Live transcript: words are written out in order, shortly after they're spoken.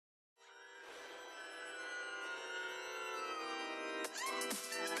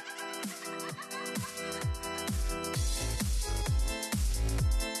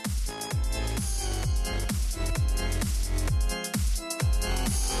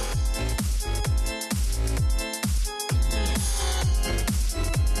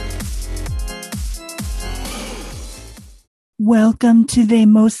Welcome to the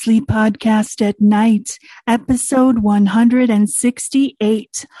Mostly Podcast at Night, episode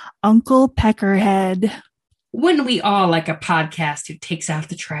 168, Uncle Peckerhead. Wouldn't we all like a podcast who takes out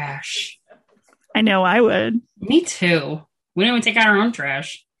the trash? I know I would. Me too. We don't even take out our own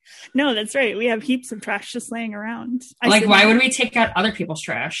trash. No, that's right. We have heaps of trash just laying around. Why would we take out other people's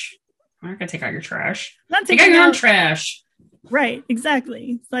trash? I'm not going to take out your trash. Not take out your own trash. Right,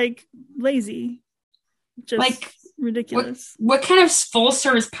 exactly. It's like lazy. Just ridiculous. What kind of full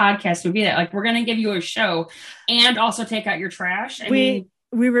service podcast would be that? Like, we're going to give you a show and also take out your trash? We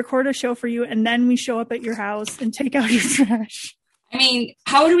record a show for you and then we show up at your house and take out your trash. I mean,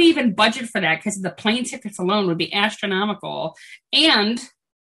 how do we even budget for that? Because the plane tickets alone would be astronomical. And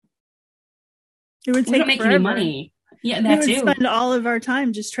it would take we don't make forever. any money. Yeah, that we too. would spend all of our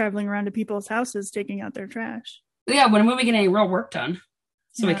time just traveling around to people's houses taking out their trash. Yeah, when will we get any real work done?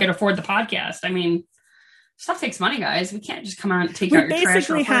 So we could afford the podcast. I mean, stuff takes money, guys. We can't just come out and take out your trash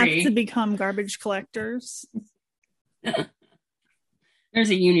for free. We basically have to become garbage collectors.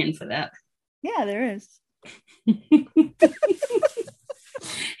 There's a union for that. Yeah, there is.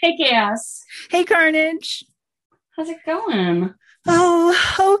 Hey, Chaos. Hey, Carnage. How's it going?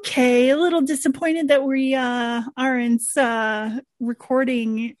 Oh, okay. A little disappointed that we aren't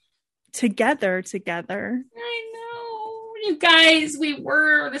recording together. I know. You guys, we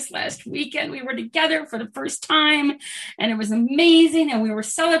were this last weekend. We were together for the first time, and it was amazing, and we were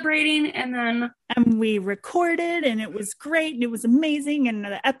celebrating, and we recorded, and it was great, and it was amazing, and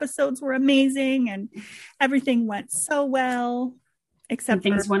the episodes were amazing, and everything went so well, except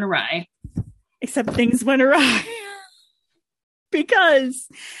things went awry. Because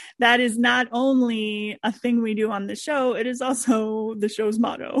that is not only a thing we do on the show, it is also the show's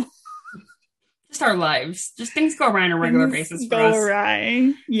motto. Just our lives. Just things go awry on a regular basis for us. Go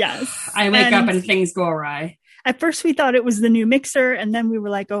awry. Yes. I wake up and things go awry. At first we thought it was the new mixer, and then we were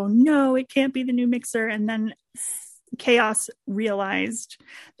like, oh no, it can't be the new mixer. And then Chaos realized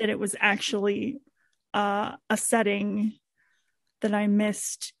that it was actually a setting that I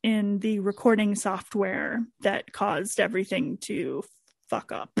missed in the recording software that caused everything to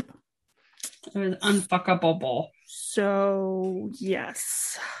fuck up. It was unfuckable. So,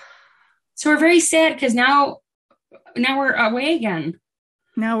 yes. So we're very sad because now we're away again.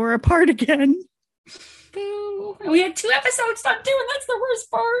 Now we're apart again. Boo. And we had 2 episodes not due, and that's the worst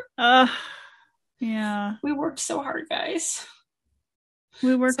part. Yeah. We worked so hard, guys.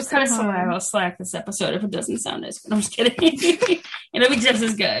 We worked so hard. I'll slack this episode if it doesn't sound as good. I'm just kidding. It'll be just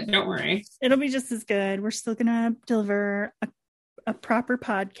as good. Don't worry. It'll be just as good. We're still going to deliver a proper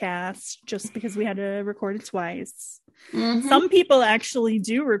podcast just because we had to record it twice. Mm-hmm. Some people actually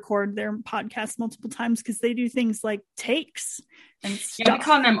do record their podcast multiple times because they do things like takes and stuff. Yeah, we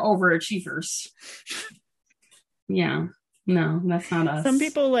call them overachievers. Yeah. No, that's not us. Some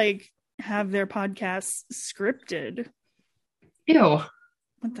people have their podcasts scripted. Ew.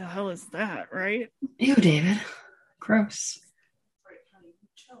 What the hell is that, right? Ew, David. Gross.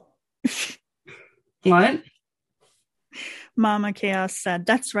 What? Mama Chaos said,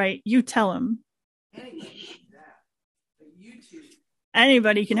 that's right. You tell him.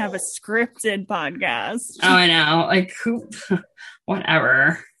 Anybody can have a scripted podcast. Oh, I know. Who?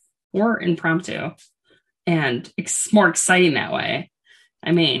 Whatever. Or impromptu. And it's more exciting that way.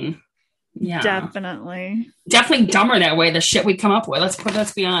 I mean, yeah. Definitely dumber that way, the shit we come up with.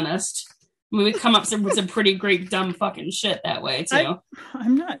 Let's be honest. I mean, we come up with some pretty great dumb fucking shit that way too.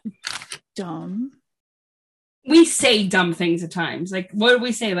 I'm not dumb. We say dumb things at times. Like, what did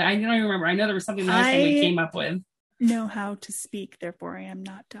we say? I don't even remember. I know there was something last time we came up with. Know how to speak, therefore I am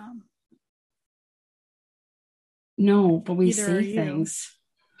not dumb. No, but we say things.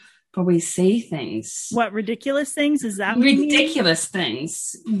 But we say things. What, ridiculous things? Is that what ridiculous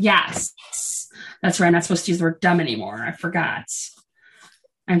things? Yes. That's right. I'm not supposed to use the word dumb anymore. I forgot.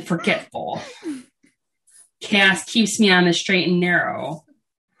 I'm forgetful. Chaos keeps me on the straight and narrow.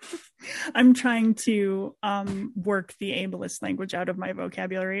 I'm trying to work the ableist language out of my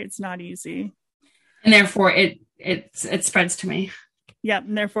vocabulary. It's not easy. And therefore it spreads to me. Yep,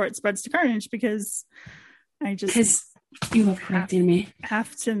 and therefore it spreads to Carnage because I just... Because you love correcting me.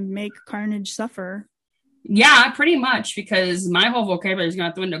 Have to make Carnage suffer. Yeah, pretty much, because my whole vocabulary is going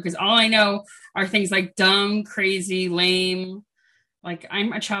out the window, because all I know are things like dumb, crazy, lame. Like,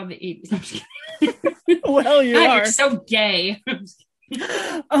 I'm a child of the 80s. Well, you are. You're so gay.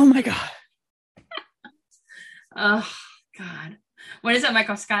 Oh, my God. Oh, God. What is that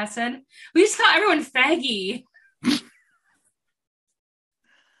Michael Scott said? We just call everyone faggy.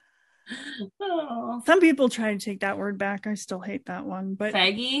 Oh. Some people try to take that word back. I still hate that one. But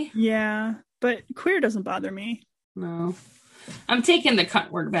faggy? Yeah. But queer doesn't bother me. No. I'm taking the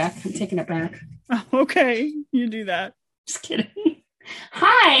cut word back. I'm taking it back. Oh, okay, you do that. Just kidding.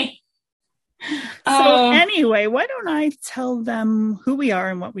 Hi. So anyway, why don't I tell them who we are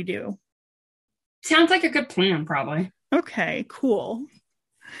and what we do? Sounds like a good plan, probably. Okay, cool.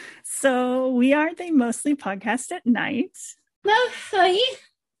 So we are They Mostly Podcast at Night. Lovely.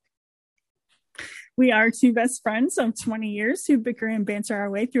 We are two best friends of 20 years who bicker and banter our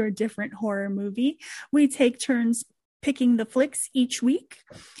way through a different horror movie. We take turns picking the flicks each week,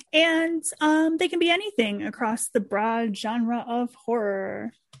 and they can be anything across the broad genre of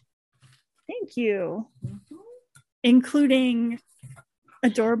horror. Thank you. Including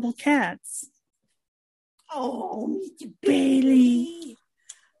adorable cats. Oh, Bailey.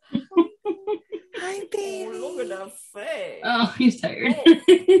 Hi, Bailey. look at that face. Oh, he's tired.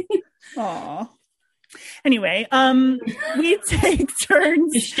 Aw. Anyway, we take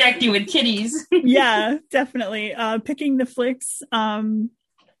turns. Distract you with kitties. Yeah, definitely. Picking the flicks.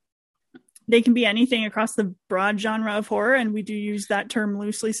 They can be anything across the broad genre of horror, and we do use that term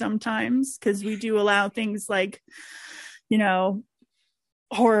loosely sometimes because we do allow things like,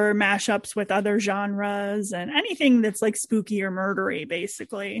 horror mashups with other genres and anything that's like spooky or murdery,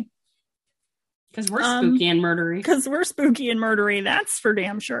 basically. Because we're spooky and murdery. Because we're spooky and murdery, that's for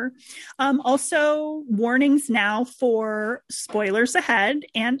damn sure. Also, warnings now for spoilers ahead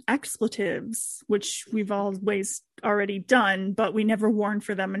and expletives, which we've always already done, but we never warned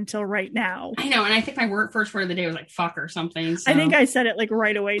for them until right now. I know, and I think my first word of the day was like fuck or something. So. I think I said it like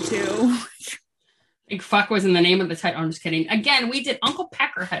right away too. Like fuck was in the name of the title. I'm just kidding. Again, we did Uncle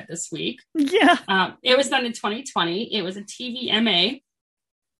Peckerhead this week. Yeah. It was done in 2020. It was a TVMA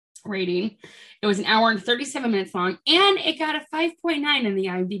rating. It was an hour and 37 minutes long, and it got a 5.9 in the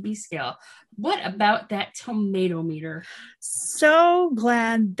IMDb scale. What about that tomato meter? So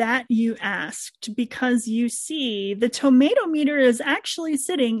glad that you asked, because you see, the tomato meter is actually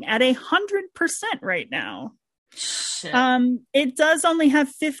sitting at 100% right now. Shit. It does only have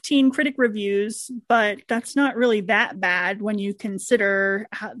 15 critic reviews, but that's not really that bad when you consider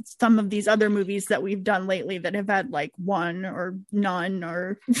some of these other movies that we've done lately that have had like one or none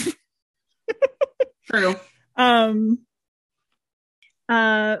or True.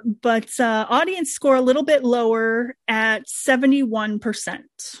 But audience score a little bit lower at 71%.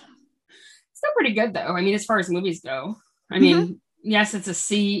 Still pretty good though. I mean, as far as movies go, I mean, yes, it's a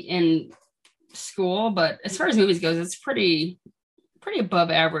C in school, but as far as movies goes, it's pretty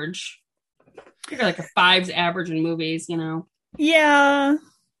above average. I figure like a 5's average in movies, Yeah,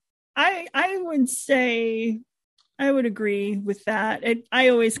 I would say I would agree with that. I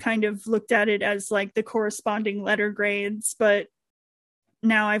always kind of looked at it as like the corresponding letter grades, but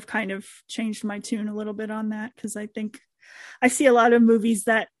now I've kind of changed my tune a little bit on that, because I think I see a lot of movies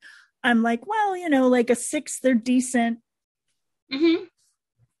that I'm like, well, like a 6, they're decent.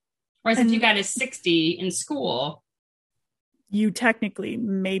 Whereas if you got a 60 in school, you technically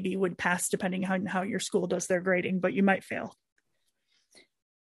maybe would pass depending on how your school does their grading, but you might fail.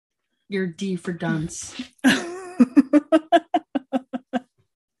 You're D for dunce.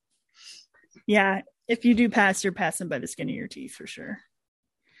 Yeah, if you do pass, you're passing by the skin of your teeth for sure.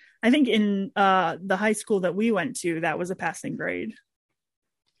 I think in the high school that we went to, that was a passing grade.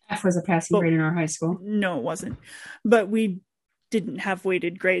 F was a passing grade in our high school. No, it wasn't. But we didn't have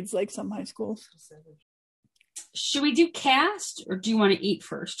weighted grades like some high schools. Should we do cast, or do you want to eat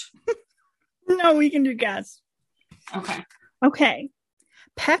first? No, we can do cast. Okay.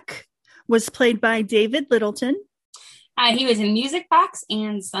 Peck was played by David Littleton. He was in Music Box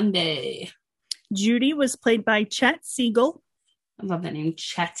and Sunday. Judy was played by Chet Siegel. I love that name,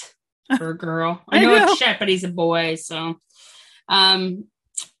 Chet, for a girl. I know it's Chet, but he's a boy. So,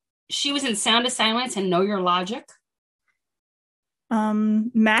 she was in Sound of Silence and Know Your Logic.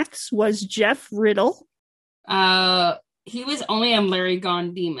 Max was Jeff Riddle. He was only on Larry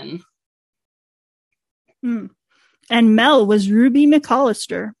Gone Demon. And Mel was Ruby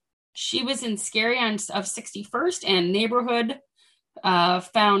McAllister. She was in Scary of 61st and Neighborhood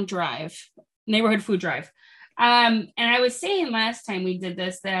Food Drive. And I was saying last time we did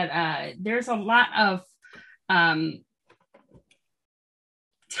this that there's a lot of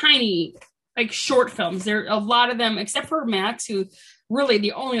tiny, like, short films. There are a lot of them, except for Max, who really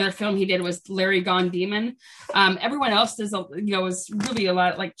the only other film he did was Larry Gone Demon. Everyone else was really a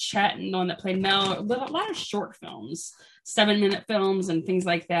lot like Chet and the one that played Mel. A lot of short films, 7-minute films and things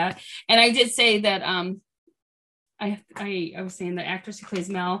like that. And I did say that I was saying the actress who plays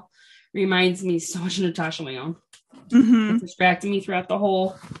Mel reminds me so much of Natasha Lyonne. It distracted me throughout the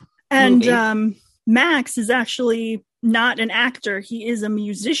whole movie. Max is actually not an actor. He is a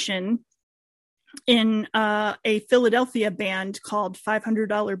musician. in a Philadelphia band called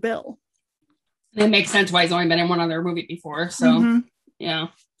 $500 Bill. It makes sense why he's only been in one other movie before. So, yeah.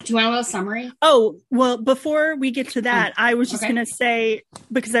 Do you want a little summary? Oh, well, before we get to that, I was just going to say,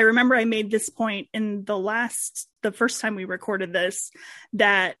 because I remember I made this point in the first time we recorded this,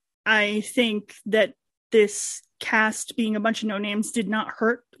 that I think that this cast being a bunch of no names did not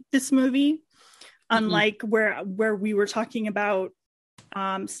hurt this movie. Unlike where we were talking about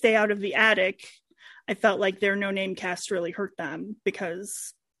Stay Out of the Attic, I felt like their no name cast really hurt them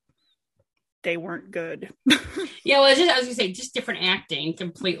because they weren't good. Yeah, well, I was going to say, just different acting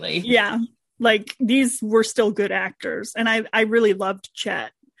completely. Yeah, like these were still good actors. And I really loved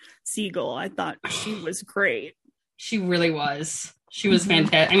Chet Siegel. I thought she was great. She really was. She was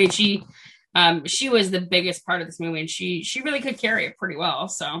fantastic. I mean, she was the biggest part of this movie, and she really could carry it pretty well.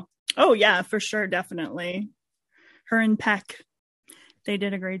 So. Oh, yeah, for sure. Definitely. Her and Peck, they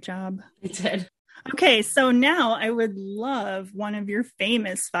did a great job. They did. Okay, so now I would love one of your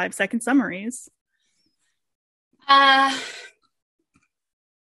famous 5-second summaries. Trying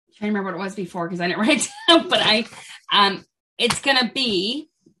to remember what it was before because I didn't write it down, but it's gonna be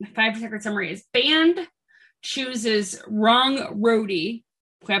the 5-second summary is band chooses wrong roadie,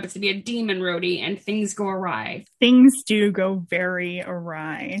 who happens to be a demon roadie, and things go awry. Things do go very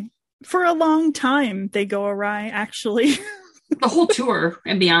awry. For a long time, they go awry, actually. The whole tour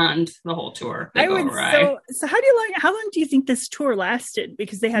and beyond the whole tour. So how long do you think this tour lasted?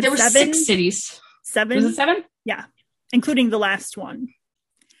 Because there were 6 cities. 7? Was it 7? Yeah. Including the last one.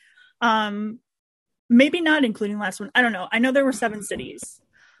 Maybe not including the last one. I don't know. I know there were 7 cities.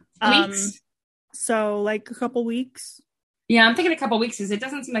 Weeks? So like a couple weeks. Yeah, I'm thinking a couple weeks because it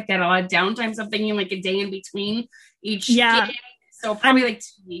doesn't seem like that a lot of downtime. So I'm thinking like a day in between each gig. So probably like 2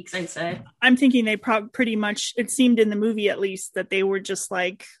 weeks, I'd say. I'm thinking they pretty much, it seemed in the movie at least, that they were just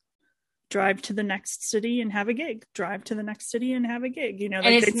like, drive to the next city and have a gig. Drive to the next city and have a gig. You know,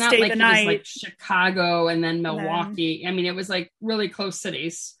 and it's not like it was like Chicago and then Milwaukee. I mean, it was like really close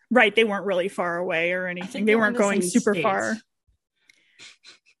cities. Right. They weren't really far away or anything. They weren't going super far.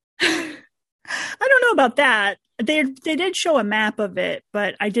 I don't know about that. They did show a map of it,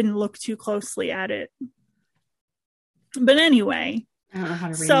 but I didn't look too closely at it. But anyway, I don't know how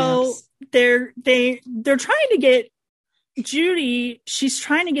to read so maps. they're trying to get Judy. She's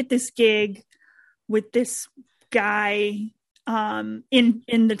trying to get this gig with this guy in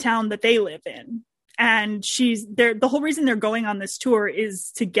the town that they live in, and she's there. The whole reason they're going on this tour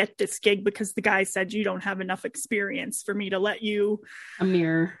is to get this gig because the guy said, "You don't have enough experience for me to let you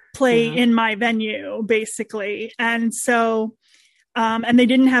play in my venue," basically, and so. And they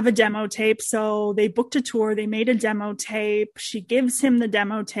didn't have a demo tape, so they booked a tour. They made a demo tape. She gives him the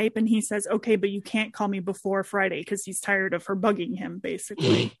demo tape, and he says, "Okay, but you can't call me before Friday," because he's tired of her bugging him,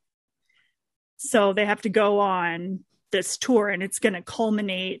 basically. So they have to go on this tour, and it's going to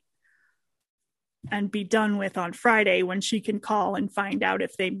culminate and be done with on Friday when she can call and find out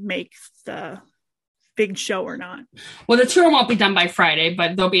if they make the big show or not. Well, the tour won't be done by Friday,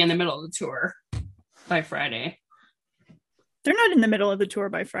 but they'll be in the middle of the tour by Friday. They're not in the middle of the tour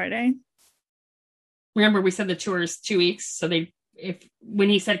by Friday. Remember, we said the tour is 2 weeks. So when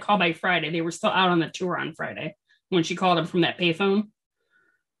he said call by Friday, they were still out on the tour on Friday when she called him from that payphone.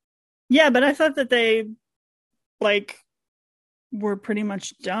 Yeah, but I thought that they were pretty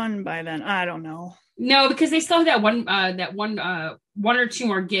much done by then. I don't know. No, because they still have one or two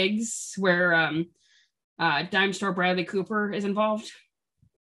more gigs where Dime Store Bradley Cooper is involved.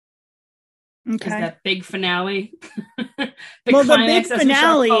 Okay. Is that big finale? The big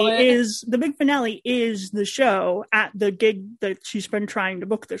finale is the show at the gig that she's been trying to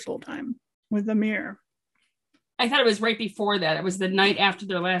book this whole time with Amir. I thought it was right before that. It was the night after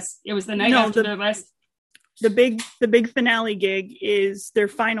their last. It was the night after their last. The big finale gig is their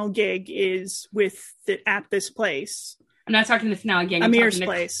final gig is at this place. I'm not talking the finale gig. Amir's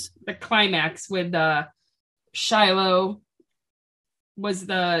place. The climax with Shiloh. Was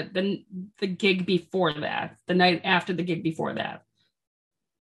the gig before that, the night after the gig before that.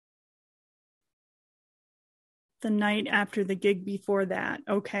 The night after the gig before that.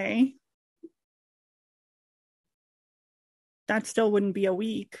 Okay. That still wouldn't be a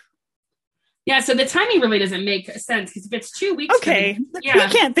week. Yeah, so the timing really doesn't make sense because if it's 2 weeks. Okay. We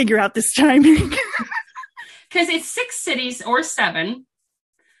can't figure out this timing. Because it's 6 cities or 7.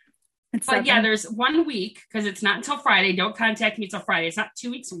 But yeah, there's 1 week because it's not until Friday. Don't contact me until Friday. It's not 2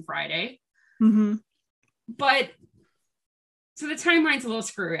 weeks from Friday. Mm-hmm. But so the timeline's a little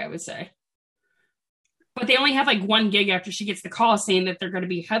screwy, I would say. But they only have like 1 gig after she gets the call saying that they're going to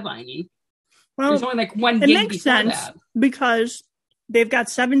be headlining. Well, there's only like 1 gig. It makes sense because they've got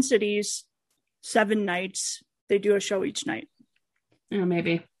 7 cities 7 nights. They do a show each night. Yeah,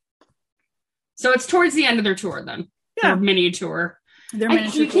 maybe. So it's towards the end of their tour then. Yeah. Their mini tour. Their You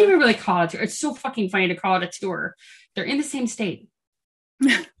miniature can't tour. even really call it a tour. It's so fucking funny to call it a tour. They're in the same state.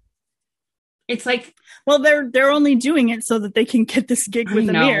 It's like, Well, they're only doing it so that they can get this gig with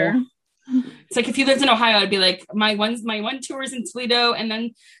I know. Amir. it's like if you lived in Ohio, I'd be like, my one tour is in Toledo, and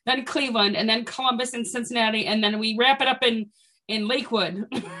then Cleveland, and then Columbus and Cincinnati, and then we wrap it up in Lakewood.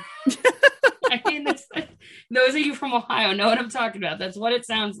 I mean, those of you from Ohio know what I'm talking about. That's what it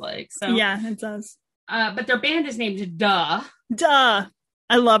sounds like. So Yeah, it does. but their band is named Duh. Duh.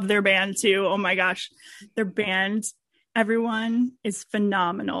 I love their band too. Oh my gosh. Their band, everyone is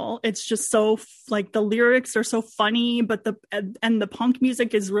phenomenal. It's just so like the lyrics are so funny, but the punk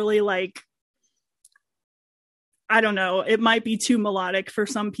music is really like, I don't know, it might be too melodic for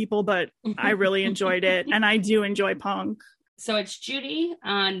some people, but I really enjoyed it. And I do enjoy punk. So it's Judy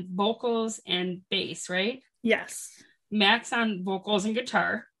on vocals and bass, right? Yes. Max on vocals and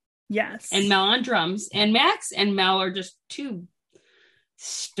guitar, Yes. and Mel on drums. And Max and Mel are just two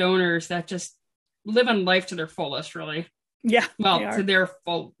stoners that just live on life to their fullest, really. Yeah. Well, they are. to their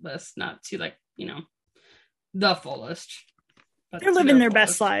fullest, not to like, the fullest. But They're to living their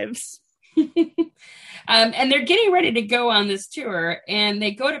fullest. best lives. And they're getting ready to go on this tour, and they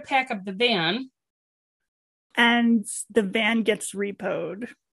go to pack up the van. And the van gets repoed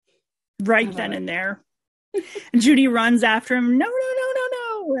right love then it. and there. And Judy runs after him. No.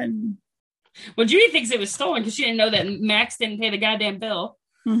 And Well, Judy thinks it was stolen because she didn't know that Max didn't pay the goddamn bill.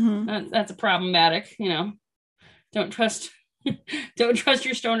 That's a problematic, Don't trust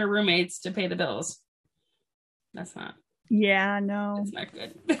your stoner roommates to pay the bills. That's not no,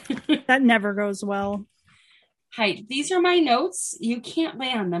 good. that never goes well. Hi, these are my notes. You can't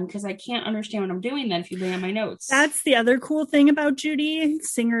lay on them because I can't understand what I'm doing then if you lay on my notes. That's the other cool thing about Judy,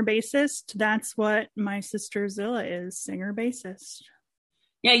 singer bassist. That's what my sister Zilla is, singer bassist.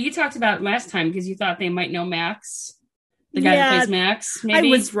 Yeah, you talked about it last time because you thought they might know Max, the guy that plays Max. Maybe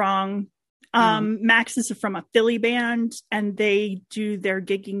I was wrong. Max is from a Philly band, and they do their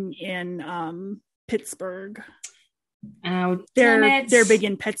gigging in Pittsburgh. Oh, They're big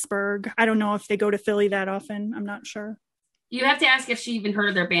in Pittsburgh. I don't know if they go to Philly that often. I'm not sure. You have to ask if she even heard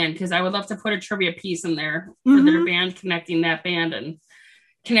of their band, because I would love to put a trivia piece in there for their band, connecting that band and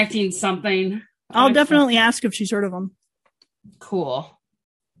connecting something. I'll definitely ask if she's heard of them. Cool.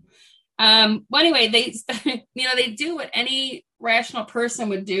 Well, anyway, they they do what any rational person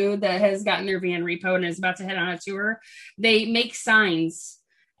would do that has gotten their van repoed and is about to head on a tour. They make signs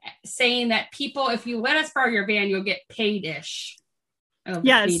saying that people, if you let us borrow your van, you'll get paid-ish.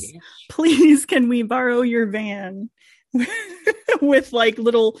 Yes. Paid-ish. Please, can we borrow your van? With like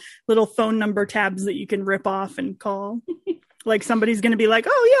little phone number tabs that you can rip off and call. Like somebody's going to be like,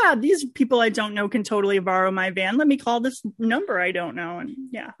 oh yeah, these people I don't know can totally borrow my van. Let me call this number I don't know. And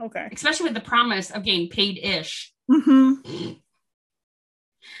yeah, okay. Especially with the promise of getting paid-ish. Mm-hmm.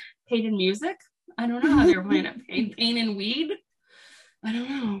 Paid in music? I don't know how they're playing it. Pain in weed? I don't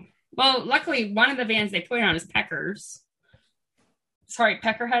know. Well, luckily, one of the vans they put on is Peckers. Sorry,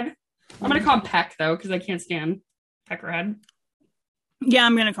 Peckerhead. I'm going to call him Peck, though, because I can't stand Peckerhead. Yeah,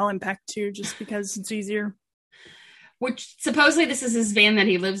 I'm going to call him Peck, too, just because it's easier. Which, supposedly, this is his van that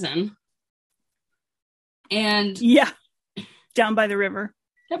he lives in. And... Yeah. Down by the river.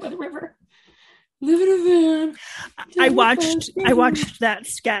 Down by the river. Live in a van. I watched that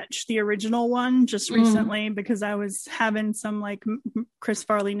sketch, the original one, just recently because I was having some like Chris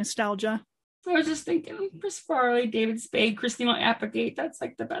Farley nostalgia. I was just thinking, Chris Farley, David Spade, Christina Applegate. That's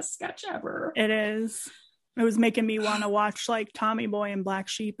like the best sketch ever. It is. It was making me want to watch like Tommy Boy and Black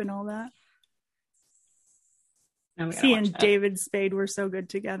Sheep and all that. He and David Spade were so good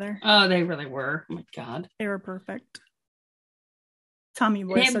together. Oh, they really were. Oh my God. They were perfect. Tommy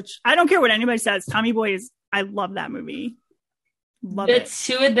Boy is such... I don't care what anybody says. Tommy Boy is... I love that movie. Love it. The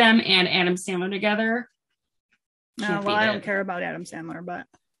two of them and Adam Sandler together. No, well, I don't care about Adam Sandler, but...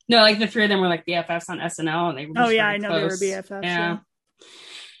 No, like the three of them were like BFFs on SNL, and they were just I know close. they were BFFs. Yeah.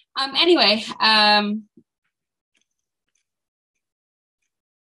 Anyway,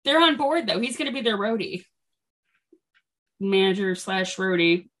 they're on board, though. He's going to be their roadie. Manager /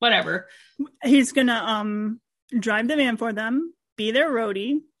 roadie, whatever. He's going to drive the van for them, be their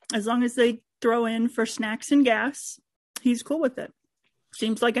roadie, as long as they throw in for snacks and gas. He's cool with it.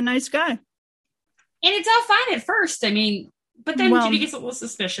 Seems like a nice guy. And it's all fine at first. I mean, but then Judy gets a little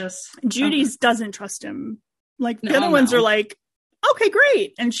suspicious. Judy's doesn't trust him. Like the other ones are like, okay,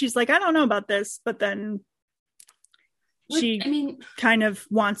 great. And she's like, I don't know about this. But then she kind of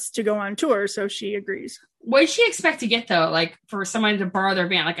wants to go on tour, so she agrees. What did she expect to get though? Like for someone to borrow their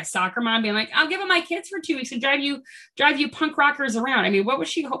van, like a soccer mom being like, I'll give them my kids for 2 weeks and drive you punk rockers around. I mean, what was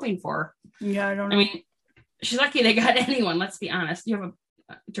she hoping for? Yeah, I don't know. I mean, she's lucky they got anyone. Let's be honest. You have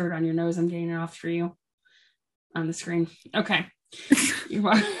a dirt on your nose. I'm getting it off for you on the screen. Okay. It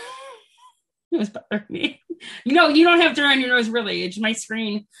was bothering me. No, you don't have dirt on your nose, really. My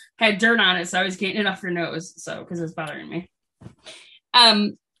screen had dirt on it, so I was getting it off your nose. So, because it was bothering me.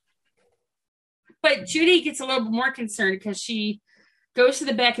 But Judy gets a little bit more concerned because she goes to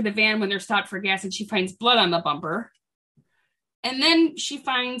the back of the van when they're stopped for gas and she finds blood on the bumper. And then she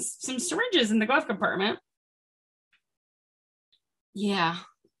finds some syringes in the glove compartment. Yeah.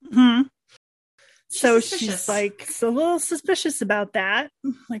 Mm-hmm. So she's like a little suspicious about that.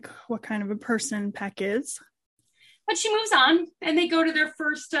 Like what kind of a person Peck is. But she moves on and they go to their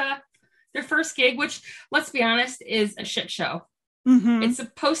first gig, which, let's be honest, is a shit show. Mm-hmm. It's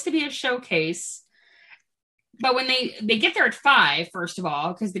supposed to be a showcase. But when they get there at 5, first of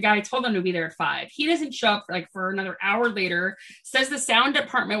all, because the guy told them to be there at 5, he doesn't show up for another hour later, says the sound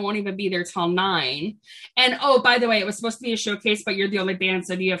department won't even be there till 9. And, oh, by the way, it was supposed to be a showcase, but you're the only band,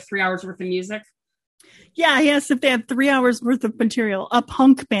 so do you have 3 hours worth of music? Yeah, he asked if they have 3 hours worth of material, a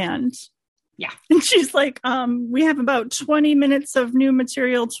punk band. Yeah. And she's like, we have about 20 minutes of new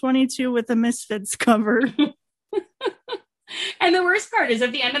material, 22 with a Misfits cover. And the worst part is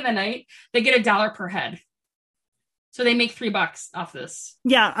at the end of the night, they get $1 per head. So they make $3 off this.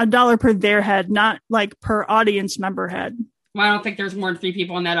 Yeah, $1 per their head, not like per audience member head. Well, I don't think there's more than 3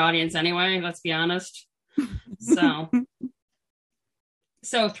 people in that audience anyway, let's be honest.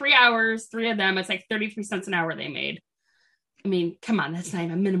 So 3 hours, 3 of them, it's like 33 cents an hour they made. I mean, come on, that's not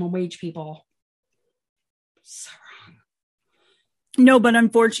even minimum wage, people. So wrong. No, but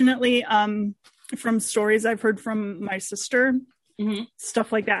unfortunately, from stories I've heard from my sister,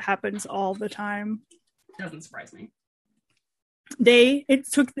 stuff like that happens all the time. Doesn't surprise me. It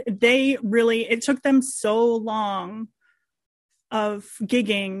took them so long of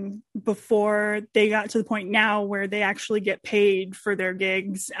gigging before they got to the point now where they actually get paid for their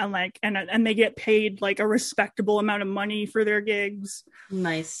gigs and they get paid like a respectable amount of money for their gigs.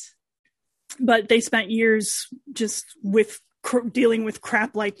 Nice. But they spent years just dealing with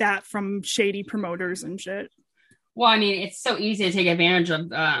crap like that from shady promoters and shit. Well, I mean, it's so easy to take advantage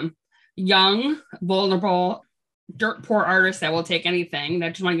of young, vulnerable, dirt poor artists that will take anything, that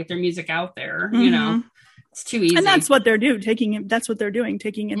just want to get their music out there. You know, it's too easy. And that's what they're doing, taking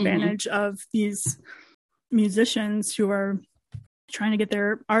advantage of these musicians who are trying to get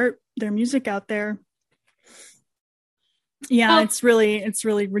their music out there. Yeah, it's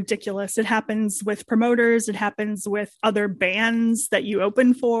really ridiculous. It happens with promoters. It happens with other bands that you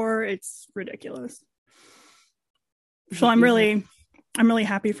open for. It's ridiculous. So I'm really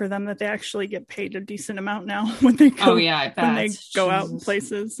happy for them that they actually get paid a decent amount now when they go. Oh yeah, I bet. When they go out in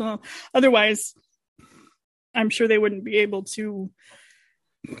places. So otherwise, I'm sure they wouldn't be able to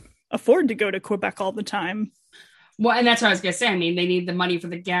afford to go to Quebec all the time. Well, and that's what I was gonna say. I mean, they need the money for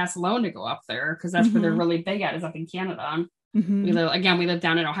the gas alone to go up there because that's where they're really big at, is up in Canada. We live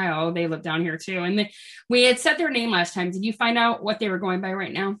down in Ohio. They live down here too, and we had said their name last time. Did you find out what they were going by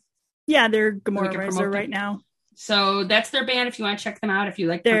right now? Yeah, they're Gomorrah Riser right now. So that's their band. If you want to check them out, if you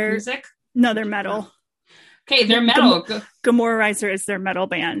like their music. No, they're metal. Okay, they're metal. Gomorrah Riser is their metal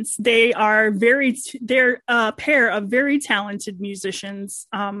band. They are they're a pair of very talented musicians.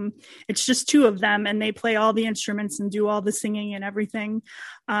 It's just 2 of them, and they play all the instruments and do all the singing and everything.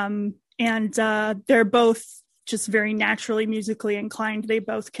 And they're both just very naturally musically inclined. They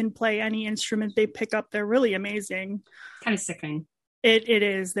both can play any instrument they pick up. They're really amazing. Kind of sickening. It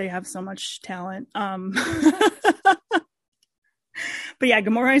is. They have so much talent. But yeah,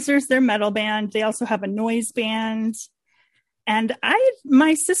 Gomorrah Riser is their metal band. They also have a noise band. And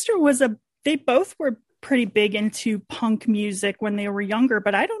my sister they both were pretty big into punk music when they were younger,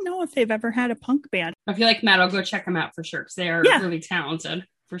 but I don't know if they've ever had a punk band. If you like metal, go check them out for sure, because they are really talented.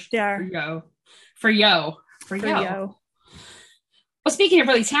 For yo. Well, speaking of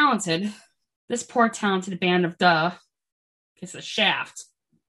really talented, this poor talented band of gets a shaft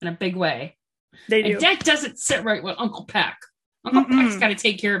in a big way. They do. And that doesn't sit right with Uncle Peck. Uncle Peck's got to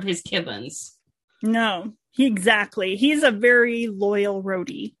take care of his kidlings. No, exactly. He's a very loyal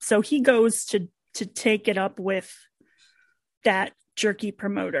roadie. So he goes to take it up with that jerky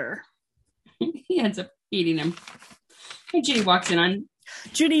promoter. He ends up eating him. Hey, Judy walks in on.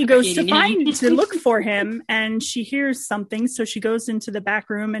 Judy goes to look for him, and she hears something. So she goes into the back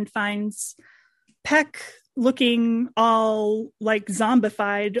room and finds Peck looking all like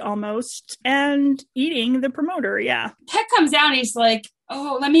zombified almost and eating the promoter. Yeah. Peck comes out and he's like,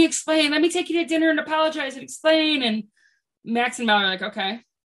 oh, let me explain. Let me take you to dinner and apologize and explain. And Max and Mel are like, okay.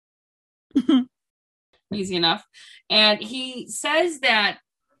 Easy enough. And he says that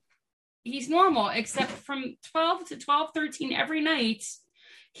he's normal, except from 12 to 12:13 every night,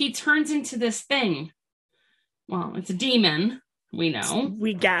 he turns into this thing. Well, it's a demon, we know.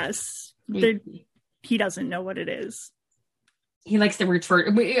 We guess. He doesn't know what it is. He likes the word for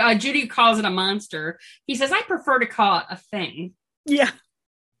Judy calls it a monster. He says, I prefer to call it a thing. Yeah.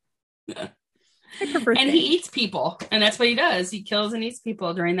 I prefer and he eats people, and that's what he does. He kills and eats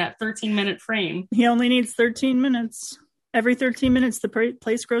people during that 13-minute frame. He only needs 13 minutes. Every 13 minutes, the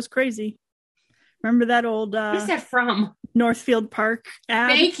place grows crazy. Remember that old... Where's that from? Northfield Park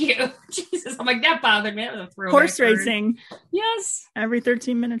ad? Thank you. Jesus, I'm like, that bothered me. That was a throwback horse word. Racing. Yes. Every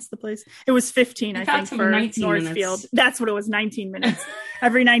 13 minutes, the place... It was 15, I think, for Northfield. Minutes. That's what it was, 19 minutes.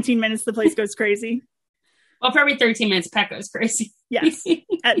 Every 19 minutes, the place goes crazy. Well, for every 13 minutes, Peck goes crazy. Yes,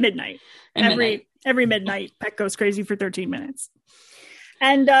 at midnight. Every midnight, Peck goes crazy for 13 minutes.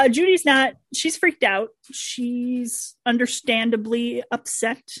 And Judy's she's freaked out. She's understandably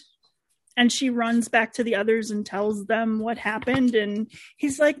upset. And she runs back to the others and tells them what happened. And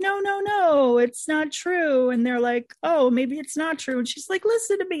he's like, no, it's not true. And they're like, oh, maybe it's not true. And she's like,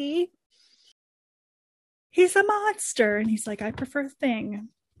 listen to me. He's a monster. And he's like, I prefer Thing.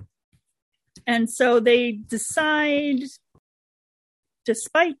 And so they decide,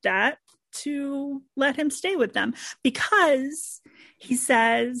 despite that, to let him stay with them because he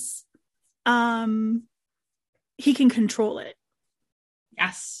says he can control it.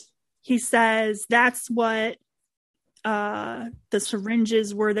 Yes. He says that's what the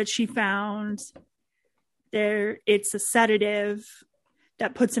syringes were that she found. It's a sedative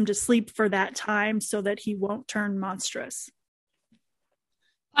that puts him to sleep for that time so that he won't turn monstrous.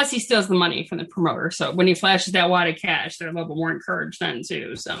 Plus, he steals the money from the promoter. So when he flashes that wad of cash, they're a little bit more encouraged then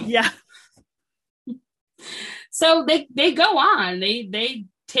too. So yeah. So they go on. They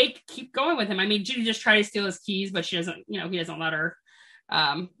keep going with him. I mean, Judy just tries to steal his keys, but she doesn't. He doesn't let her.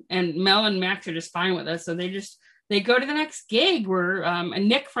 And Mel and Max are just fine with us. So they go to the next gig where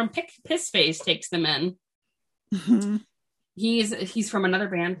Nick from Piss Face takes them in. Mm-hmm. He's from another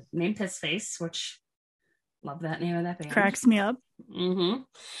band named Piss Face, which love that name of that band. Cracks me up. Mm-hmm.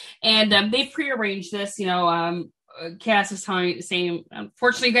 And they prearranged this. Cass was saying,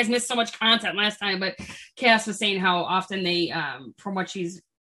 unfortunately, you guys missed so much content last time, but Cass was saying how often they, from what she's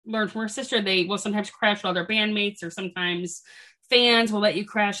learned from her sister, they will sometimes crash with other bandmates, or sometimes fans will let you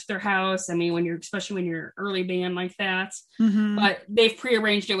crash their house. I mean, especially when you're early band like that. Mm-hmm. But they've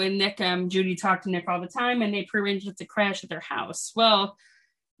prearranged it with Nick. Judy talked to Nick all the time, and they prearranged it to crash at their house. Well,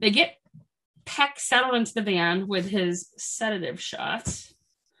 they get Peck settled into the van with his sedative shot,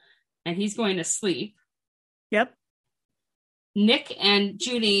 and he's going to sleep. Yep. Nick and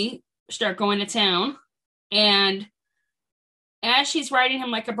Judy start going to town, and as she's riding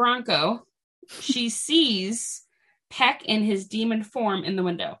him like a bronco, she sees Peck in his demon form in the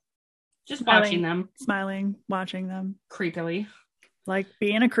window, just watching them. Smiling, watching them. Creepily. Like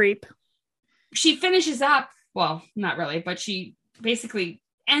being a creep. She finishes up, well, not really, but she basically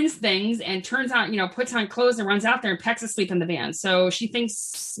ends things and turns on, puts on clothes and runs out there, and Peck's asleep in the van. So she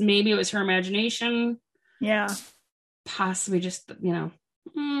thinks maybe it was her imagination. Yeah. Possibly just,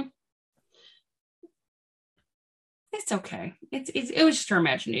 it's okay. It was just her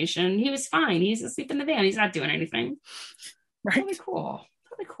imagination. He was fine. He's asleep in the van. He's not doing anything. Right. Really cool.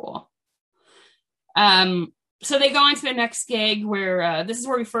 Really cool. So they go on to the next gig where this is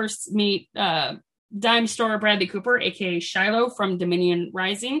where we first meet dime store Bradley Cooper, aka Shiloh from Dominion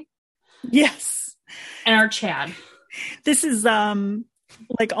Rising. Yes. And our Chad. This is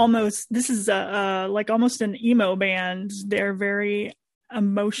almost an emo band. They're very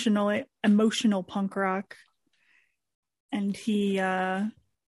emotional punk rock. And he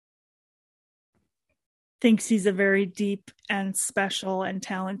thinks he's a very deep and special and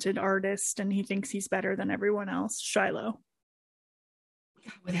talented artist, and he thinks he's better than everyone else. Shiloh.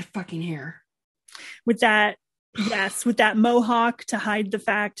 With that fucking hair. With that mohawk to hide the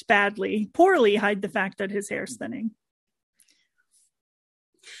fact, poorly hide the fact that his hair's thinning.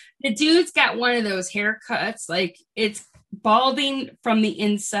 The dude's got one of those haircuts, like it's balding from the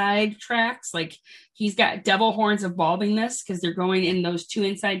inside tracks. Like he's got double horns of baldingness because they're going in those two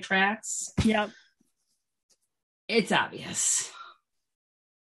inside tracks. Yep. It's obvious.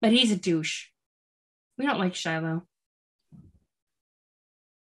 But he's a douche. We don't like Shiloh.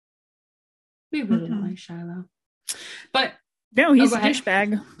 We really don't like Shiloh. But no, he's a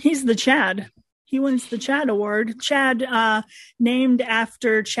douchebag. He's the Chad. He wins the Chad Award. Chad, named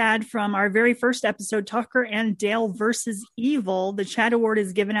after Chad from our very first episode, Tucker and Dale versus Evil. The Chad Award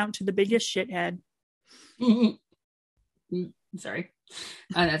is given out to the biggest shithead. Sorry.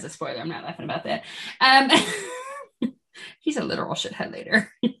 Oh, that's a spoiler. I'm not laughing about that. He's a literal shithead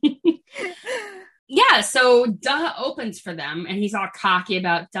later. Yeah, so Duh opens for them, and he's all cocky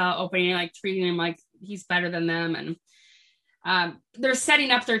about Duh opening, like treating him like he's better than them, and they're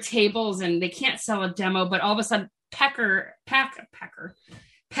setting up their tables and they can't sell a demo, but all of a sudden Peck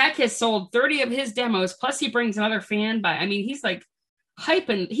has sold 30 of his demos, plus he brings another fan by. I mean, he's like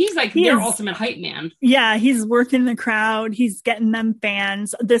hyping, he's like their ultimate hype man. Yeah, he's working the crowd, he's getting them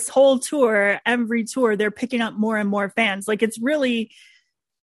fans. This whole tour, every tour, they're picking up more and more fans. Like, it's really,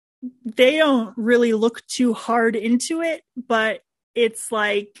 they don't really look too hard into it, but it's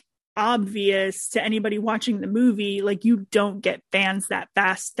like obvious to anybody watching the movie, like, you don't get fans that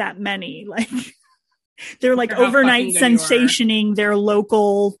fast, that many. Like, they're like overnight sensationing their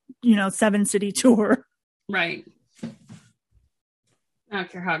local, 7-city tour. Right. I don't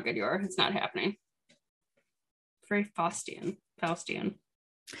care how good you are, it's not happening. Very Faustian.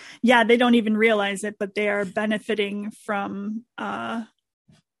 Yeah, they don't even realize it, but they are benefiting from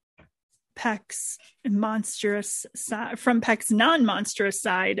Peck's monstrous side, from Peck's non-monstrous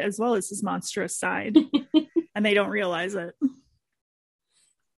side, as well as his monstrous side. And they don't realize it.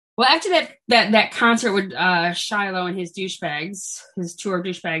 Well, after that concert with Shiloh and his douchebags, his tour of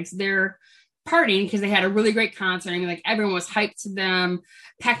douchebags, they're partying because they had a really great concert and like everyone was hyped to them.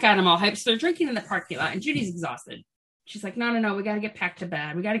 Peck got them all hyped, so they're drinking in the parking lot, and Judy's exhausted. She's like, no, we got to get Peck to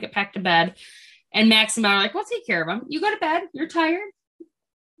bed. And Max and Mel are like, we'll take care of him. You go to bed. You're tired.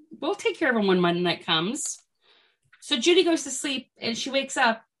 We'll take care of him when Monday night comes. So Judy goes to sleep and she wakes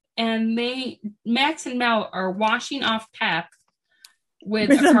up, and Max and Mel are washing off Peck with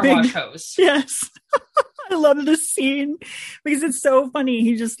a car wash hose. Yes. I love this scene because it's so funny.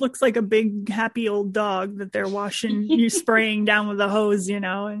 He just looks like a big happy old dog that they're washing, you spraying down with a hose,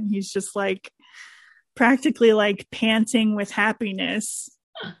 and he's just like practically like panting with happiness.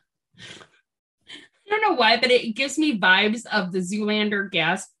 I don't know why, but it gives me vibes of the Zoolander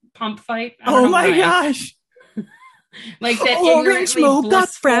gas pump fight. Oh my gosh. Like that orange mocha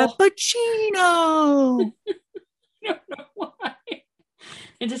frappuccino. I don't know why.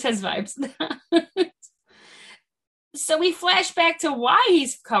 It just has vibes. So we flash back to why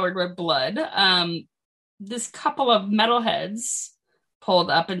he's covered with blood. This couple of metalheads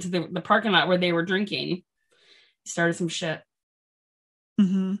pulled up into the parking lot where they were drinking. Started some shit.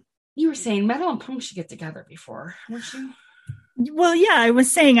 Mm-hmm. You were saying Metal and Punk should get together before, weren't you? Well, yeah, I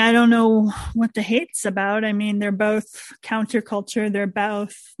was saying I don't know what the hate's about. I mean, they're both counterculture. They're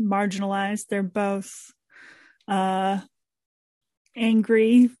both marginalized. They're both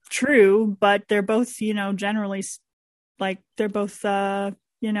angry, true, but they're both, generally, like, they're both, like,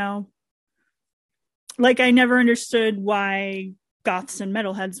 I never understood why goths and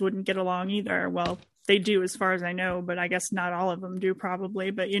metalheads wouldn't get along either. Well, they do, as far as I know, but I guess not all of them do,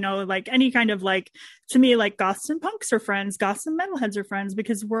 probably. But, like, any kind of, like, to me, like, goths and punks are friends, goths and metalheads are friends,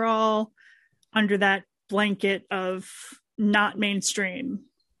 because we're all under that blanket of not mainstream.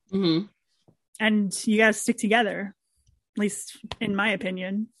 Mm-hmm. And you guys stick together, at least in my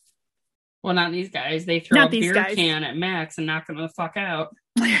opinion. Well, not these guys. They throw a beer can at Max and knock him the fuck out.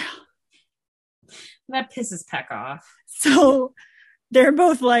 That pisses Peck off. So they're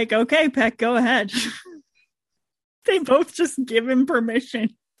both like, okay, Peck, go ahead. They both just give him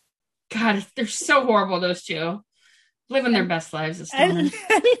permission. God, they're so horrible, those two. Living their best lives. And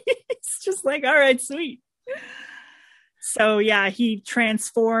it's just like, all right, sweet. So yeah, he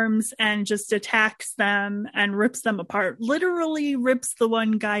transforms and just attacks them and rips them apart. Literally rips the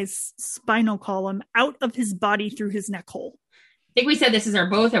one guy's spinal column out of his body through his neck hole. I think we said this is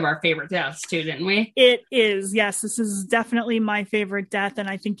both of our favorite deaths too, didn't we? It is. Yes, this is definitely my favorite death, and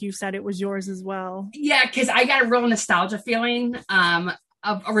I think you said it was yours as well. Yeah, because I got a real nostalgia feeling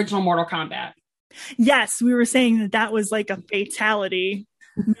of original Mortal Kombat. Yes, we were saying that was like a fatality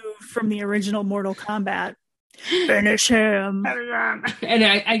move from the original Mortal Kombat. Finish him. And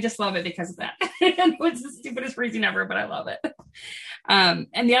I just love it because of that. It's the stupidest phrasing ever, but I love it.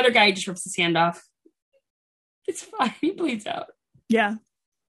 And the other guy just rips his hand off. It's fine. He bleeds out. Yeah.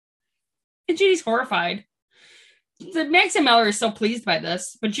 And Judy's horrified. Max and Mel are so pleased by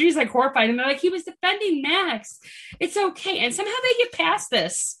this, but Judy's like horrified, and they're like, he was defending Max. It's okay. And somehow they get past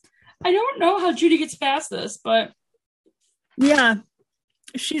this. I don't know how Judy gets past this, but yeah.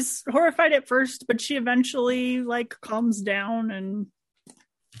 She's horrified at first, but she eventually like calms down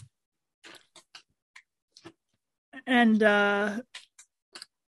and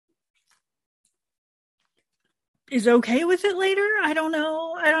is okay with it later. I don't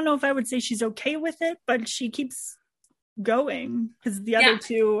know. I don't know if I would say she's okay with it, but she keeps going because the other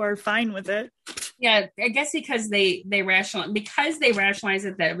two are fine with it. Yeah, I guess because they rationalize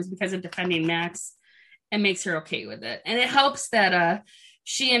it that it was because of defending Max, it makes her okay with it, and it helps that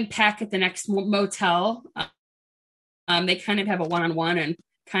she and Peck at the next motel, they kind of have a one-on-one and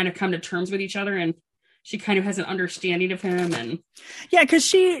kind of come to terms with each other, and she kind of has an understanding of him, and because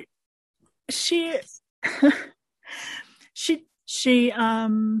she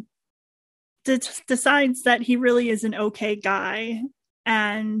decides that he really is an okay guy,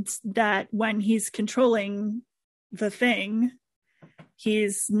 and that when he's controlling the thing,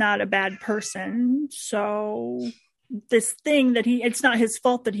 he's not a bad person. So this thing that it's not his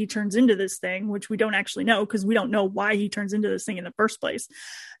fault that he turns into this thing, which we don't actually know because we don't know why he turns into this thing in the first place.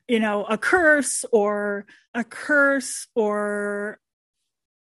 A curse or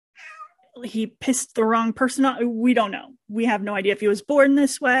he pissed the wrong person off. We don't know. We have no idea if he was born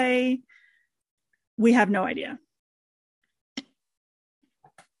this way. We have no idea.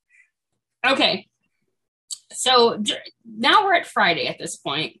 Okay. So now we're at Friday at this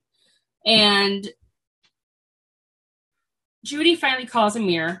point, and Judy finally calls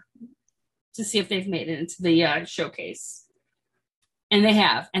Amir to see if they've made it into the showcase. And they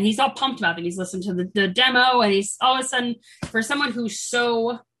have. And he's all pumped about it. He's listened to the demo, and he's all of a sudden, for someone who's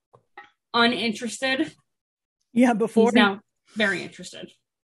so uninterested, before he's now very interested.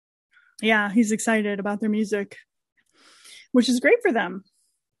 Yeah, he's excited about their music, which is great for them.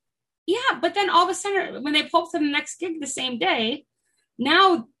 Yeah, but then all of a sudden, when they pull up to the next gig the same day,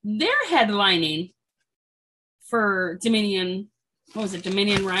 now they're headlining for Dominion. What was it?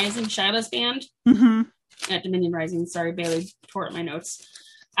 Dominion Rising, Shiloh's band? Mm-hmm. Not Dominion Rising. Sorry, Bailey tore up my notes.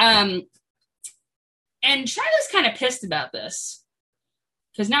 And Shiloh's kind of pissed about this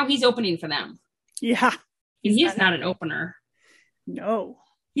because now he's opening for them. Yeah. He's not an opener. No.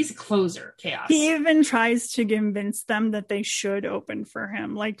 He's a closer, Chaos. He even tries to convince them that they should open for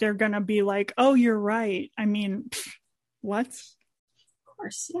him. Like, they're going to be like, oh, you're right. I mean, what? Of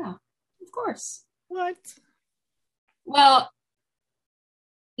course, yeah. Of course. What? Well,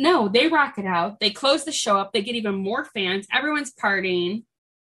 no, they rock it out. They close the show up. They get even more fans. Everyone's partying.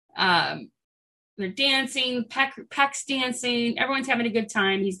 They're dancing. Peck's dancing. Everyone's having a good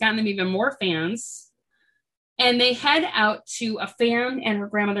time. He's gotten them even more fans. And they head out to a fan and her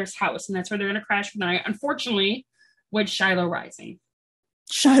grandmother's house, and that's where they're going to crash for the night. Unfortunately, with Shiloh Rising.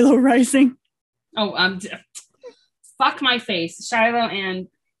 Shiloh Rising. Oh, fuck my face. Shiloh and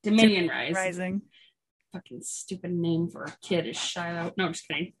Dominion Rising. Fucking stupid name for a kid is Shiloh. No, I'm just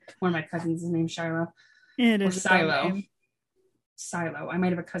kidding. One of my cousins is named Shiloh. It is Silo. Silo. I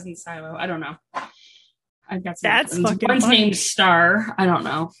might have a cousin Silo. I don't know. I've got some That's cousins. fucking One's funny. named Star. I don't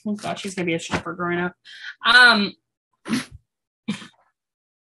know. Oh god, she's gonna be a stripper growing up.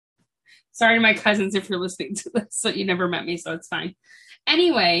 Sorry to my cousins if you're listening to this. So you never met me, so it's fine.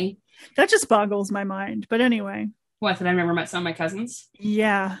 Anyway. That just boggles my mind. But anyway. What, that I've never met some of my cousins?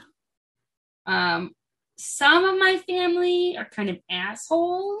 Yeah. Some of my family are kind of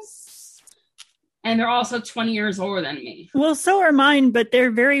assholes. And they're also 20 years older than me. Well, so are mine, but they're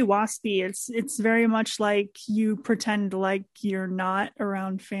very waspy. It's very much like you pretend like you're not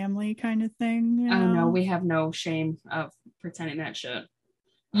around family kind of thing. You know? Oh, no, we have no shame of pretending that shit.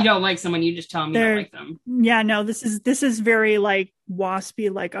 You don't like someone, you just tell them you don't like them. Yeah, no, this is very like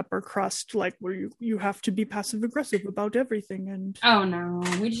waspy, like upper crust, like where you have to be passive aggressive about everything. And oh, no,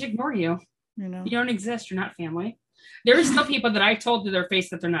 we just ignore you. You know, you don't exist. You're not family. There are still people that I told to their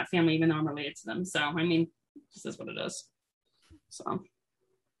face that they're not family, even though I'm related to them. So, I mean, this is what it is. So,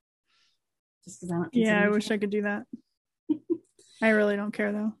 just because I don't. Yeah, I wish I could do that. I really don't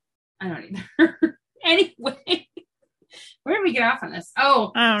care, though. I don't either. Anyway, where did we get off on this?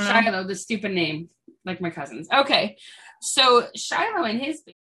 Oh, I don't know. Shiloh, the stupid name, like my cousins. Okay, so Shiloh and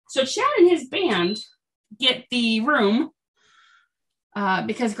Chad and his band get the room.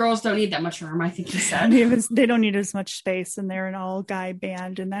 Because girls don't need that much room, I think he said. They don't need as much space, and they're an all-guy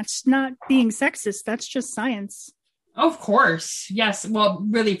band, and that's not being sexist. That's just science. Of course. Yes. Well,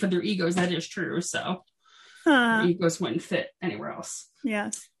 really, for their egos, that is true. So their egos wouldn't fit anywhere else.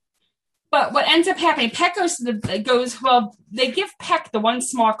 Yes. But what ends up happening, Peck they give Peck the one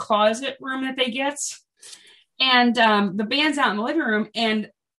small closet room that they get, and the band's out in the living room, and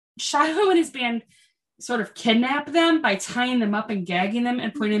Shiloh and his band sort of kidnap them by tying them up and gagging them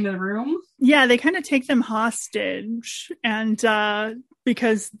and putting them in the room. Yeah, they kind of take them hostage, and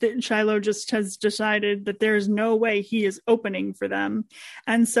because Shiloh just has decided that there's no way he is opening for them,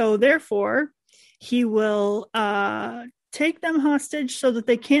 and so therefore he will take them hostage so that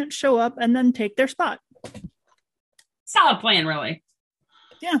they can't show up and then take their spot. Solid plan, really.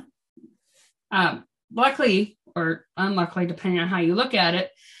 Yeah. Luckily or unluckily, depending on how you look at it,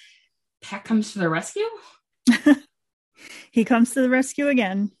 Peck comes to the rescue. He comes to the rescue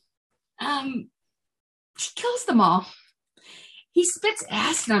again. She kills them all. He spits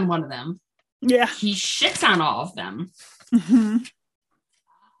acid on one of them. Yeah. He shits on all of them. Mm-hmm.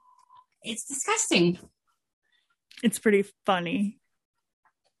 It's disgusting. It's pretty funny.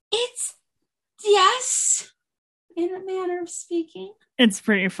 It's, yes, in a manner of speaking. It's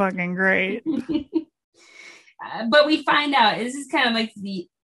pretty fucking great. But we find out, this is kind of like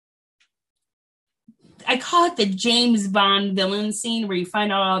I call it the James Bond villain scene where you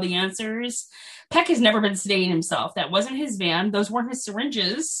find out all the answers. Peck has never been sedating himself. That wasn't his van. Those weren't his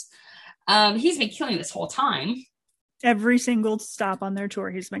syringes. He's been killing this whole time. Every single stop on their tour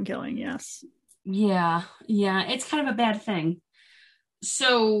he's been killing, yes. Yeah. It's kind of a bad thing.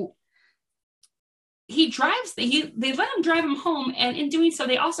 So he drives, they let him drive him home, and in doing so,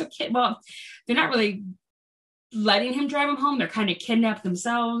 they also they're not really letting him drive him home. They're kind of kidnapped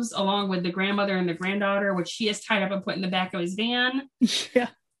themselves, along with the grandmother and the granddaughter, which he has tied up and put in the back of his van. Yeah.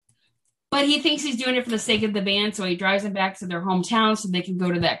 But he thinks he's doing it for the sake of the band, so he drives them back to their hometown so they can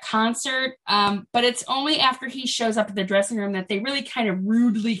go to that concert. But it's only after he shows up at the dressing room that they really kind of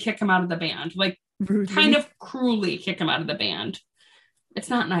rudely kick him out of the band. Like, rudely? Kind of cruelly kick him out of the band. It's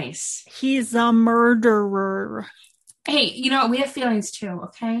not nice. He's a murderer. Hey, we have feelings too,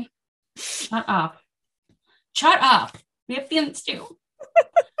 okay? Shut up. We have feelings too.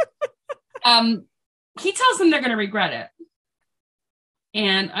 He tells them they're going to regret it.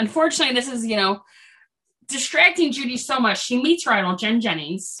 And unfortunately, this is, distracting Judy so much. She meets her idol, Jen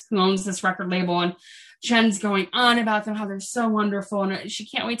Jennings, who owns this record label. And Jen's going on about them, how they're so wonderful. And she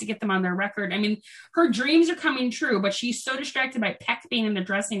can't wait to get them on their record. I mean, her dreams are coming true, but she's so distracted by Peck being in the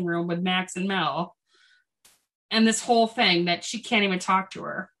dressing room with Max and Mel and this whole thing that she can't even talk to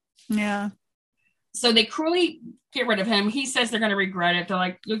her. Yeah. So they cruelly get rid of him. He says they're going to regret it. They're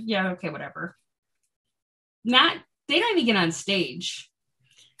like, yeah, okay, whatever. They don't even get on stage.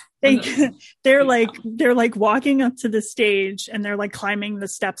 They're like walking up to the stage, and they're like climbing the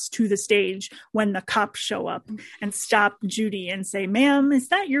steps to the stage when the cops show up and stop Judy and say, "Ma'am, is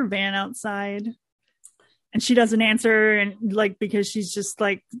that your van outside?" And she doesn't answer, and because she's just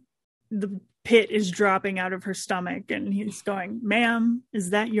like, the pit is dropping out of her stomach, and he's going, "Ma'am,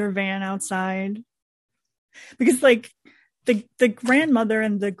 is that your van outside?" Because the grandmother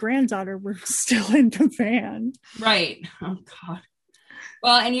and the granddaughter were still in the van. Right. Oh God.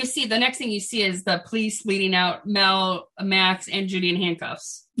 Well, and the next thing you see is the police leading out Mel, Max, and Judy in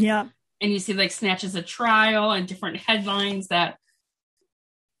handcuffs. Yeah. And you see snatches of trial and different headlines that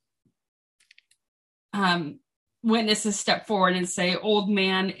witnesses step forward and say, "Old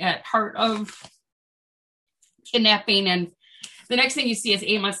man at heart of kidnapping." And the next thing you see is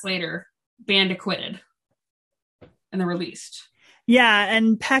 8 months later, band acquitted. And they're released. Yeah,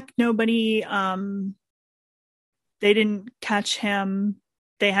 and Peck, nobody, they didn't catch him.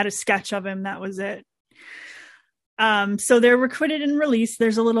 They had a sketch of him. That was it. So they're acquitted and released.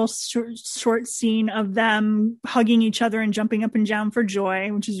 There's a little short scene of them hugging each other and jumping up and down for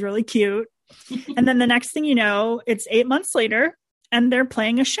joy, which is really cute. And then the next thing you know, it's 8 months later, and they're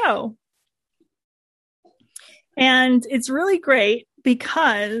playing a show. And it's really great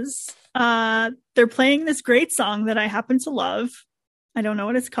because they're playing this great song that I happen to love. I don't know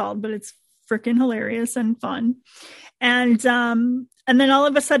what it's called, but it's freaking hilarious and fun. And then all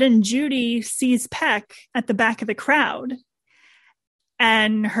of a sudden, Judy sees Peck at the back of the crowd,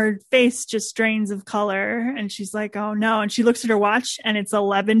 and her face just drains of color, and she's like, "Oh no!" And she looks at her watch, and it's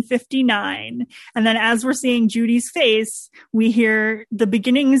 11:59. And then, as we're seeing Judy's face, we hear the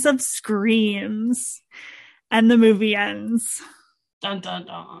beginnings of screams, and the movie ends. Dun dun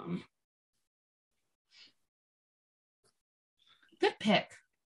dun. Good pick.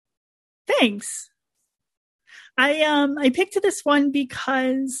 Thanks. I picked this one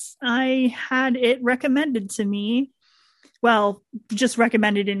because I had it recommended to me. Well, just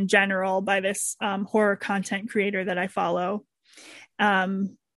recommended in general by this horror content creator that I follow,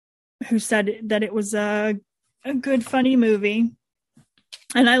 who said that it was a good, funny movie.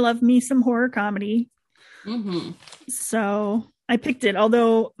 And I love me some horror comedy. Mm-hmm. So I picked it.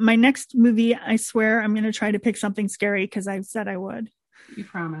 Although my next movie, I swear I'm going to try to pick something scary because I said I would. You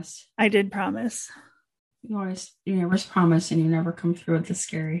promised. I did promise. You never promise, and you never come through with the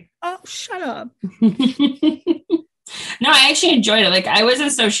scary. Oh, shut up. No, I actually enjoyed it. I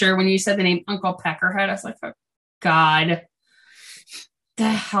wasn't so sure when you said the name Uncle Peckerhead. I was like, oh, God, the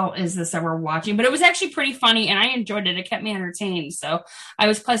hell is this that we're watching? But it was actually pretty funny, and I enjoyed it. It kept me entertained, so I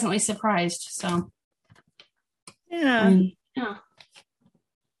was pleasantly surprised. So, Yeah. Yeah.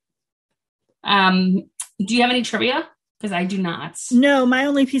 Do you have any trivia? Because I do not. No, my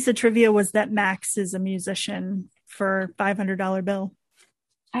only piece of trivia was that Max is a musician for $500 bill.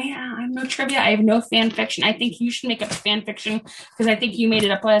 I have no trivia. I have no fan fiction. I think you should make up a fan fiction because I think you made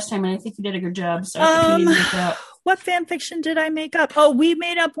it up last time and I think you did a good job. So I think you need to make it up. What fan fiction did I make up? Oh, we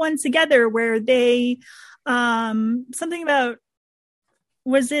made up one together where they something about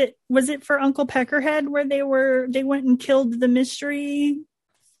was it for Uncle Peckerhead where they went and killed the mystery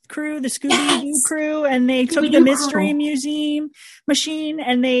crew, the Scooby-Doo crew, and they took the mystery museum machine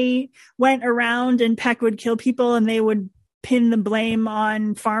and they went around and Peck would kill people and they would pin the blame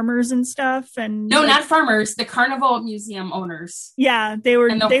on farmers and stuff. And no, not farmers, the Carnival Museum owners. Yeah, they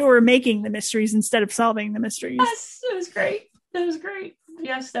were making the mysteries instead of solving the mysteries. Yes, it was great. That was great.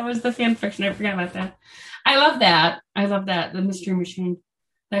 Yes, that was the fan fiction. I forgot about that. I love that. The mystery machine.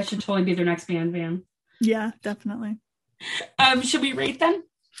 That should totally be their next band van. Yeah, definitely. Should we rate them?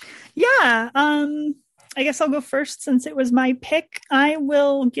 Yeah. I guess I'll go first since it was my pick. I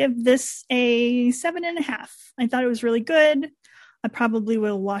will give this a 7.5. I thought it was really good. I probably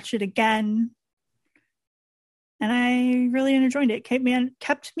will watch it again. And I really enjoyed it. Kept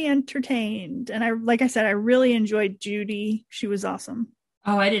me entertained. And like I said, I really enjoyed Judy. She was awesome.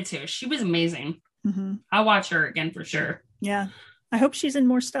 Oh, I did too. She was amazing. Mm-hmm. I'll watch her again for sure. Yeah. I hope she's in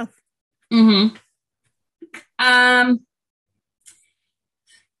more stuff. Mm-hmm. I'm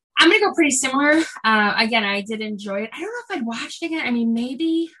going to go pretty similar. Again, I did enjoy it. I don't know if I'd watch it again. I mean,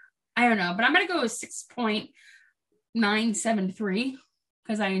 maybe. I don't know. But I'm going to go with 6.973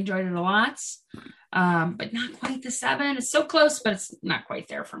 because I enjoyed it a lot. But not quite the 7. It's so close, but it's not quite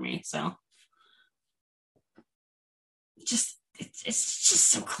there for me. So it's just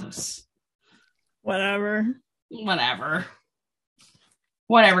so close. Whatever,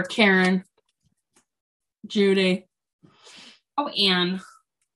 Karen. Judy. Oh, Anne.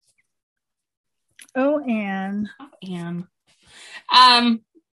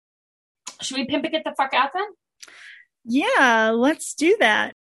 Should we pimp it get the fuck out then? Yeah, let's do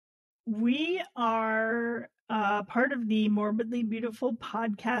that. We are part of the Morbidly Beautiful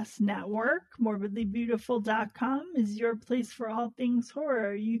podcast network. Morbidlybeautiful.com is your place for all things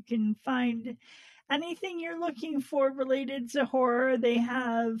horror. You can find anything you're looking for related to horror. They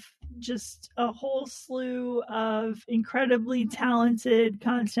have just a whole slew of incredibly talented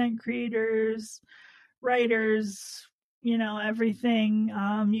content creators, writers, everything.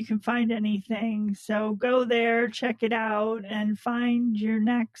 You can find anything. So go there, check it out, and find your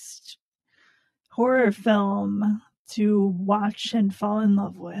next horror film to watch and fall in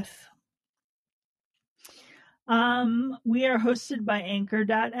love with. We are hosted by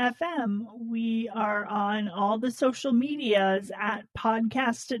Anchor.fm. We are on all the social medias at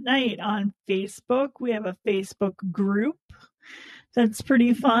Podcast at Night on Facebook. We have a Facebook group that's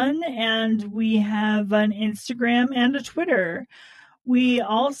pretty fun, and we have an Instagram and a Twitter. We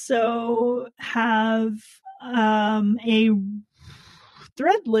also have a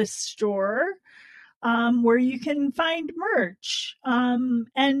Threadless store where you can find merch.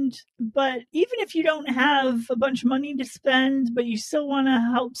 But even if you don't have a bunch of money to spend, but you still want to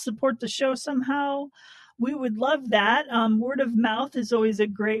help support the show somehow, we would love that. Word of mouth is always a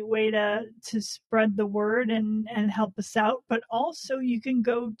great way to spread the word and help us out. But also you can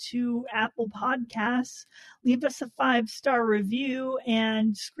go to Apple Podcasts, leave us a 5-star review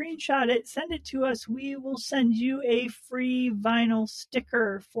and screenshot it, send it to us. We will send you a free vinyl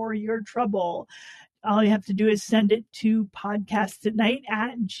sticker for your trouble. All you have to do is send it to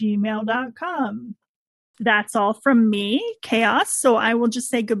podcastatnight@gmail.com. That's all from me, Chaos. So I will just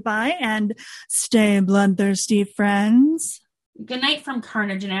say goodbye and stay bloodthirsty, friends. Good night from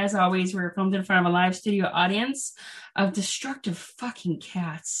Carnage. And as always, we're filmed in front of a live studio audience of destructive fucking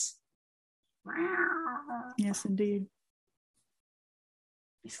cats. Yes, indeed.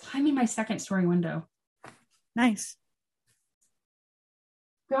 He's climbing my second-story window. Nice.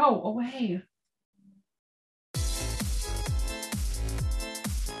 Go away.